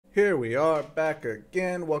Here we are, back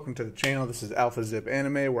again. Welcome to the channel. This is Alpha Zip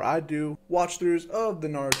Anime, where I do watch-throughs of the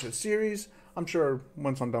Naruto series. I'm sure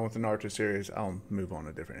once I'm done with the Naruto series, I'll move on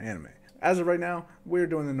to different anime. As of right now, we're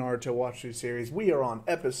doing the Naruto watch-through series. We are on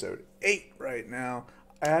episode 8 right now.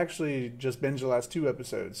 I actually just binged the last 2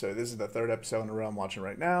 episodes, so this is the 3rd episode in a row I'm watching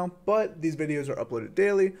right now. But these videos are uploaded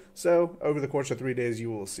daily, so over the course of 3 days,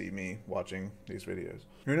 you will see me watching these videos.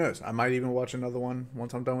 Who knows? I might even watch another one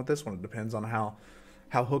once I'm done with this one. It depends on how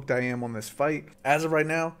hooked I am on this fight. As of right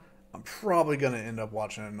now, I'm probably going to end up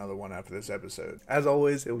watching another one after this episode. As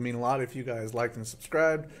always, it would mean a lot if you guys liked and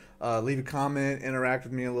subscribed. Leave a comment, interact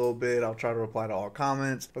with me a little bit. I'll try to reply to all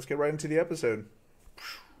comments. Let's get right into the episode.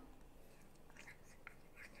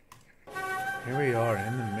 Here we are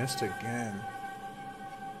in the mist again.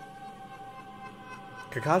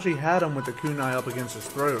 Kakashi had him with the kunai up against his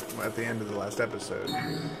throat at the end of the last episode. So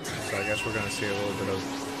I guess we're going to see a little bit of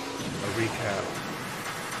a recap.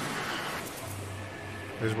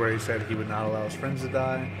 This is where he said he would not allow his friends to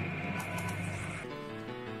die.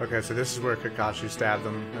 Okay, so this is where Kakashi stabbed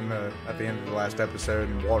him at the end of the last episode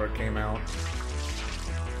and water came out.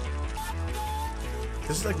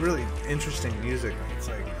 This is like really interesting music. It's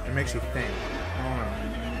like, it makes you think. I don't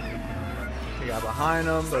know. He got behind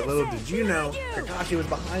him, but little did you know, Kakashi was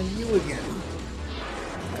behind you again.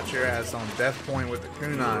 Got your ass on death point with the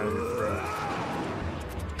kunai, bro.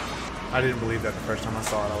 I didn't believe that the first time I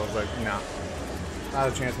saw it. I was like, nah. Not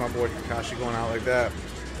a chance my boy Kakashi going out like that.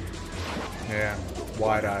 Yeah,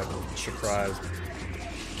 wide-eyed, surprised.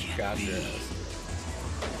 Gotcha.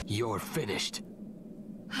 You're finished.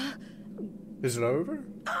 Is it over?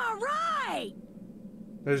 All right.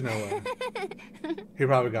 There's no way. He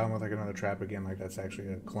probably got him with like another trap again, like that's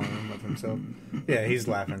actually a clone of himself. Yeah, he's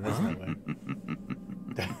laughing. There's no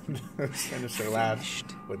way. Sinister laughs.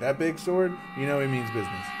 With that big sword, you know he means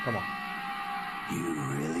business. Come on. You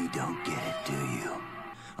really don't get it, do you?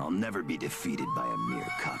 I'll never be defeated by a mere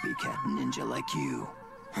copycat ninja like you.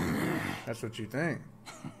 That's what you think.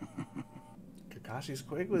 Kakashi's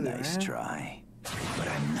quick with it, man. Nice try. But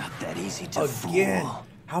I'm not that easy to Again. fool.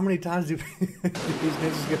 How many times do these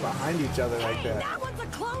ninjas get behind each other like that? That one's a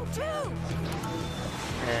clone too.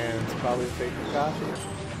 And it's probably fake Kakashi.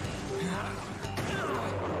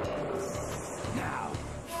 Now.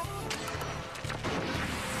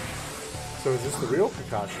 So is this the real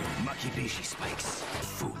Kakashi? Makibishi spikes.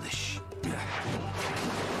 Foolish.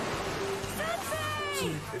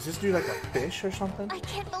 Is this dude like a fish or something? I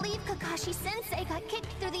can't believe Kakashi-sensei got kicked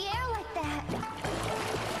through the air like that.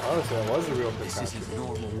 Oh, so that was the real Kakashi. This isn't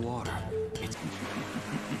normal water. It's...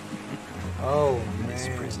 Oh, man. This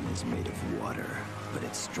prison is made of water, but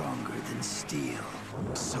it's stronger than steel.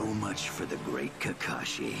 So much for the great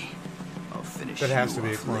Kakashi. I'll finish That has to you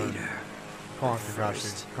be a off clone. later. Come on,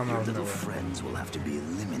 First, Kakashi. Come your out of little nowhere. friends will have to be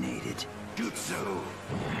eliminated. Jutsu!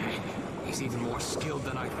 He's even more skilled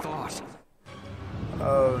than I thought.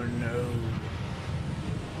 Oh, no.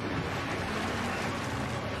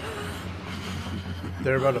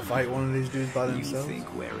 They're about to fight one of these dudes by themselves? You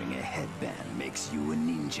think wearing a headband makes you a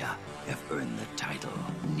ninja? Have earned the title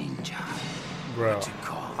ninja. Bro, But to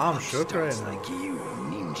call I'm shook right upstarts now. like you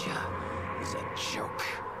ninja is a joke.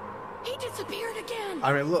 He disappeared again.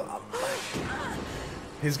 I mean, look.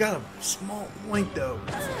 He's got a small point, though.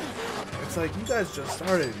 It's like, you guys just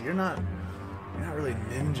started. You're not really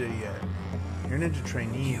ninja yet. You're ninja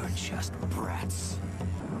trainee. You're just brats.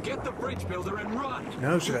 Get the bridge builder and run!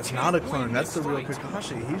 No, so that's not a clone. Win That's the this real fight.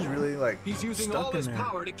 Kakashi. He's really, like, He's using stuck all in his there.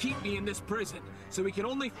 power to keep me in this prison, so he can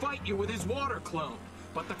only fight you with his water clone.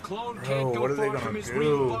 But the clone Bro, can't what go are they far gonna from his do?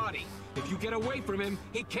 real body. If you get away from him,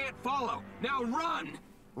 he can't follow. Now run!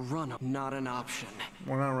 Run, not an option.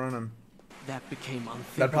 We're not running. That became unthinkable.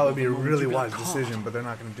 That'd probably be a the moment really you got wise caught. decision, but they're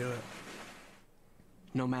not going to do it.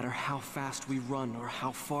 No matter how fast we run or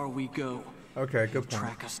how far we go, Okay, he'll good point.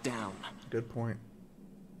 track us down. Good point.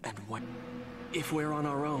 And what if we're on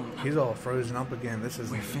our own? He's all frozen up again. This is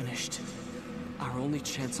We're finished. Our only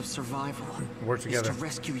chance of survival Work is together. to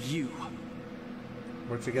rescue you.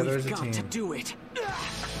 We're together as We've a got team. to do it.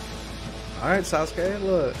 All right, Sasuke,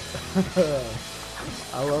 look.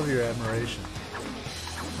 I love your admiration.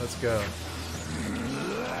 Let's go.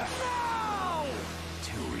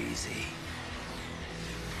 Too easy.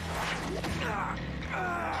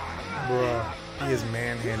 Bruh, he is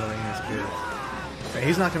manhandling this kid. And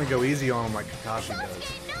he's not going to go easy on him like Kakashi does.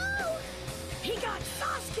 Sasuke, no! He got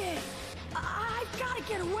Sasuke. I've got to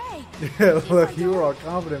get away. Yeah, If look, I you were don't- all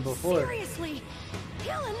confident before. Seriously,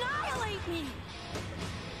 he'll annihilate me.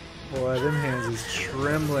 Boy, them hands is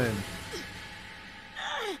trembling.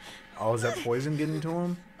 Oh, is that poison getting to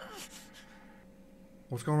him?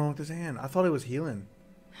 What's going on with his hand? I thought it was healing.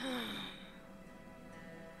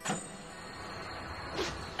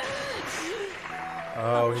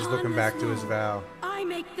 Oh, he's Upon looking back this to his moon, vow. I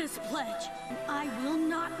make this pledge. I will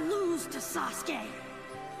not lose to Sasuke.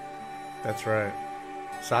 That's right.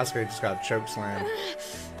 Sasuke just got chokeslammed.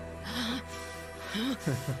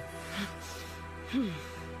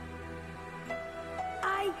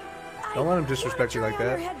 Don't let him disrespect you like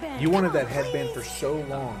that. You wanted that headband for so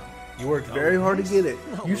long. You worked very hard to get it.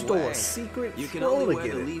 You stole a secret You can scroll only to wear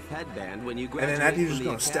get the it. leaf headband when you And graduate then after you're from just the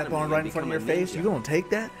gonna step academy on and right in front of your become a face, ninja. you gonna take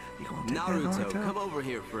that? You gonna take Naruto, that, come over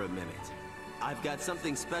here for a minute. I've got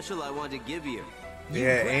something special I want to give you.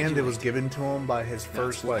 Yeah, and it was given to him by his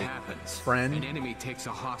first, That's what like, happens. friend. An enemy takes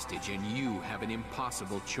a hostage and you have an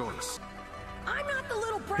impossible choice. I'm not the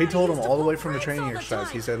little brat He told who him used to all the pull way from the pranks training all the exercise.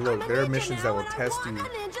 time. He said, look, I'm a there are ninja missions now, that will and I test want you. a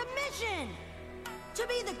ninja mission to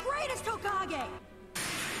be the greatest Hokage.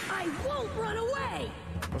 I won't run away.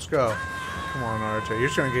 Let's go. Come on, Naruto. You're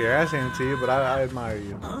trying to get your ass handed to you, but I admire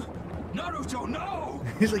you. Naruto, no!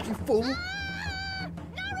 He's like, you fool.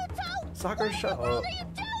 Naruto! Sakura, what shut in the world up. are you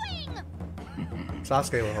doing?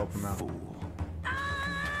 Sasuke will help him out.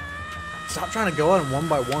 Stop trying to go at him one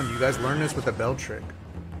by one. You guys learned this with the bell trick.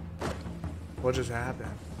 What just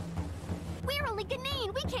happened? We're only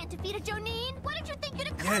Ganin. We can't defeat a Jonin. What did you think you'd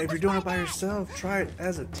accomplish? Yeah, if you're doing it by that? yourself, try it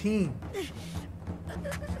as a team.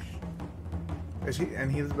 Is he?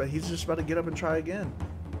 And he's just about to get up and try again.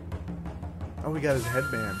 Oh, he got his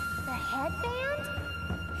headband. The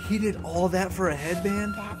headband? He did all that for a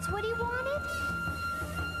headband? That's what he wanted?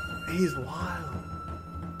 He's wild.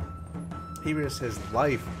 He risked his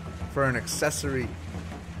life for an accessory.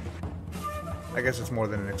 I guess it's more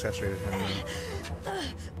than an accessory to him.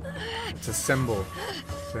 It's a symbol,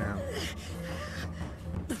 Sam.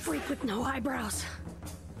 The freak with no eyebrows.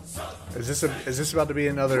 Is this about to be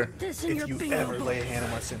another Put this in if your you bingo ever book. lay a hand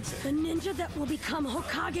on my sensei? The ninja that will become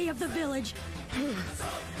Hokage of the village.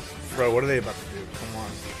 Bro, what are they about to do? Come on.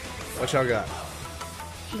 What y'all got?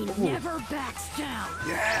 He never backs down.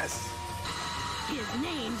 Yes! His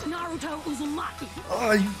name's Naruto Uzumaki.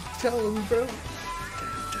 Oh, you telling me, bro?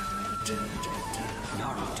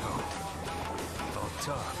 Naruto. All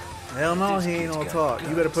talk. Hell no, he ain't all talk.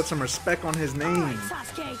 You better put some respect on his All name. right,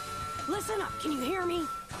 Sasuke, listen up. Can you hear me?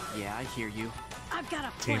 Yeah, I hear you. I've got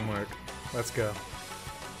a plan. Teamwork. Let's go.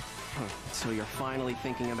 So you're finally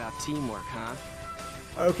thinking about teamwork, huh?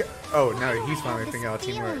 Okay. Oh, now he's finally thinking about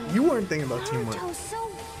teamwork. You weren't thinking about teamwork. Naruto's so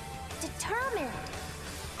determined.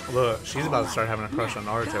 Look, she's about to start having a crush on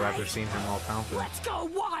Naruto after seeing him all powerful. Let's go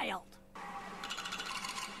wild.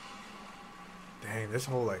 Dang, this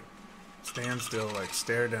whole like stand still, like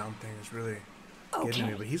stare down thing is really getting me.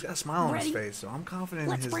 Okay. But he's got a smile on his Ready? face, so I'm confident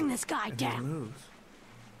Let's in his, bring this guy in his down. moves.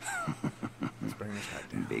 Let's bring this guy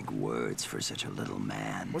down. Big words for such a little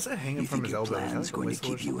man. What's that hanging You from think his your elbow? Is that plan's like a going to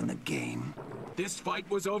whistle or keep you in the something? game? This fight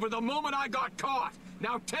was over the moment I got caught.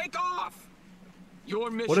 Now take off. Your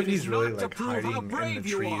mission What if he's is really not to like prove hiding how in the brave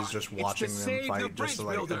you trees, are. just It's watching to them save the fight, just to bridge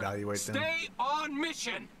like builder. evaluate them? Stay on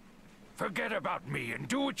mission. Forget about me and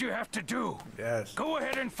do what you have to do. Yes. Go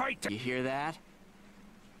ahead and fight. You hear that?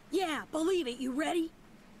 Yeah, believe it. You ready?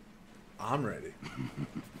 I'm ready.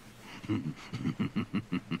 Dude,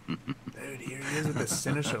 here he is with the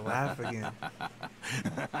sinister laugh again.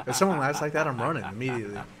 If someone laughs like that, I'm running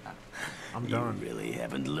immediately. I'm done. You really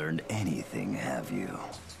haven't learned anything, have you?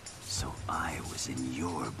 So I was in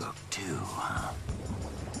your book too, huh?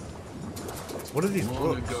 What are these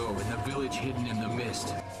Long books? ago, in the village hidden in the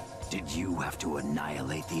mist, Did you have to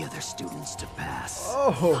annihilate the other students to pass?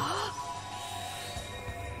 Oh.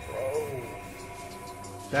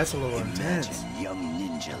 That's a little intense. Imagine young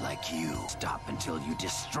ninja like you stop until you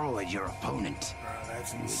destroyed your opponent. Bro,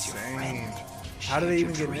 that's He was your insane. friend. How do they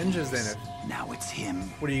shared even your get ninjas dreams. then? Now it's him.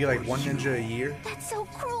 What do you get, like or one you. ninja a year? That's so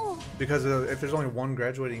cruel. Because if there's only one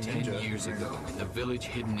graduating 10 ninja. years ago, in the village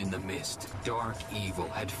hidden in the mist, dark evil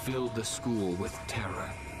had filled the school with terror.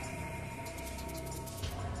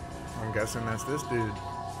 I'm guessing that's this dude.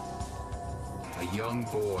 A young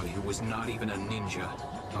boy who was not even a ninja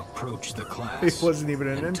approached the class. He wasn't even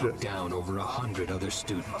a and ninja. took down over 100 other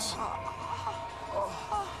students.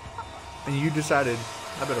 And you decided,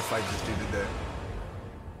 I better fight this dude today.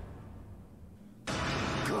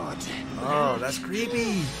 Good. Oh, that's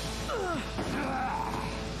creepy.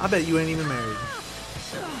 I bet you ain't even married.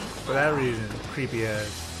 For that reason, creepy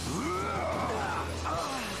ass.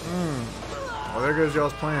 Well, there goes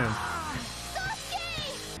y'all's plan.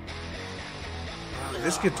 Wow,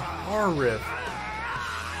 this guitar riff.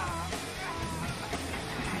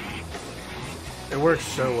 It works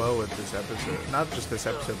so well with this episode. Not just this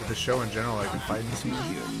episode, but the show in general, like the fighting scenes.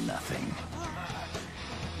 You're nothing.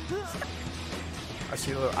 I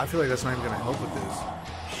feel like that's not even gonna help with this.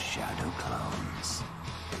 Shadow clones.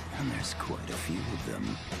 And there's quite a few of them.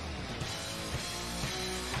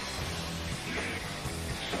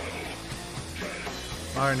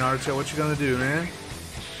 Alright, Naruto, what you gonna do, man?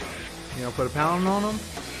 You gonna put a pound on him?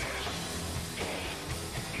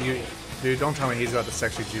 Dude, don't tell me he's about to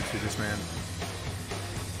sexy jutsu this man.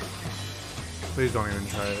 Please don't even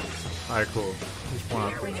try it. Alright, cool. He's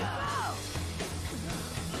pulling out.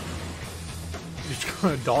 You're just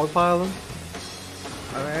gonna dogpile him?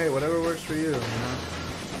 I mean, hey, whatever works for you, know?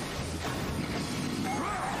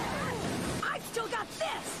 I've still got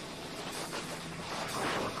this!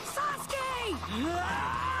 Sasuke!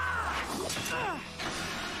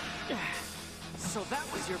 So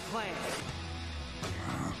that was your plan.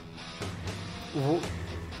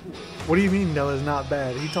 What do you mean that was not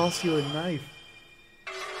bad? He tossed you a knife.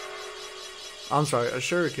 I'm sorry, a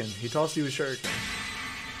shuriken. He tossed you a shuriken.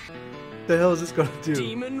 What the hell is this gonna do?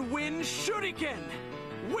 Demon Wind Shuriken!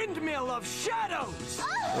 Windmill of Shadows!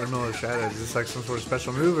 Windmill of Shadows. Is this like some sort of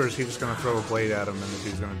special move, or is he just gonna throw a blade at him and the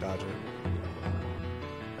dude's gonna dodge it?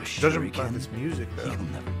 Judging by this music, though. You'll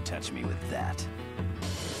never touch me with that.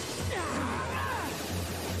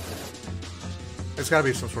 It's gotta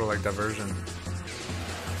be some sort of like diversion.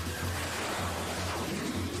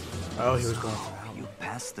 Oh, he was going for that. You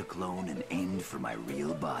passed the clone and aimed for my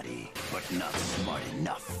real body, but not smart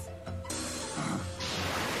enough.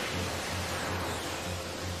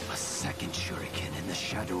 A second shuriken in the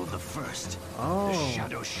shadow of the first. Oh. The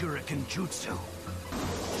Shadow Shuriken Jutsu.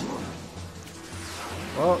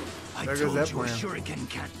 Well, I there goes told that you plan. a shuriken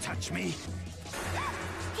can't touch me.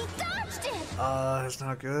 He dodged it! That's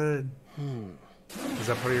not good. Is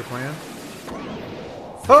that part of your plan?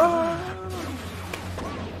 Oh!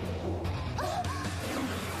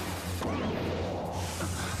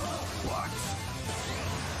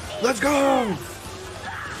 Let's go!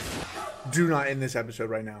 Do not end this episode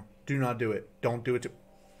right now. Do not do it. Don't do it to...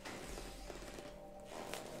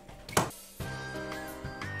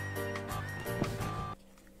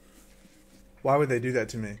 Why would they do that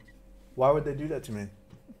to me? Why would they do that to me?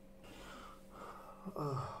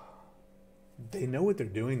 They know what they're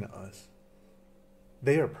doing to us.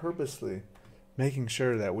 They are purposely making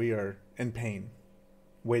sure that we are in pain,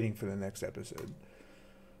 waiting for the next episode.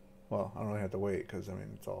 Well, I don't really have to wait because, I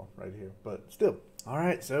mean, it's all right here. But still.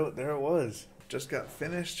 Alright, so there it was. Just got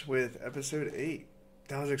finished with episode 8.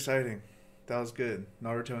 That was exciting. That was good.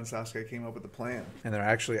 Naruto and Sasuke came up with a plan. And they're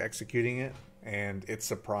actually executing it. And it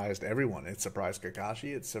surprised everyone. It surprised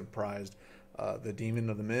Kakashi. It surprised the Demon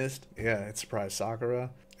of the Mist. Yeah, it surprised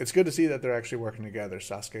Sakura. It's good to see that they're actually working together,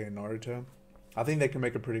 Sasuke and Naruto. I think they can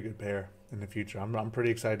make a pretty good pair in the future. I'm pretty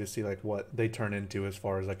excited to see like what they turn into as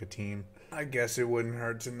far as like a team. I guess it wouldn't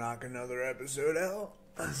hurt to knock another episode out.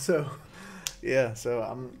 So, yeah.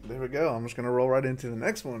 So there we go. I'm just gonna roll right into the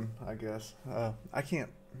next one. I guess I can't.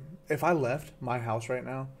 If I left my house right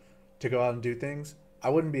now to go out and do things, I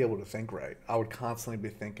wouldn't be able to think right. I would constantly be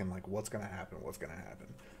thinking like, what's gonna happen? What's gonna happen?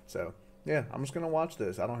 So yeah, I'm just gonna watch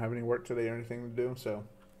this. I don't have any work today or anything to do. So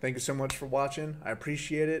thank you so much for watching. I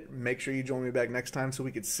appreciate it. Make sure you join me back next time so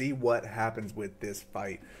we can see what happens with this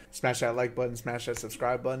fight. Smash that like button. Smash that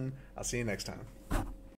subscribe button. I'll see you next time.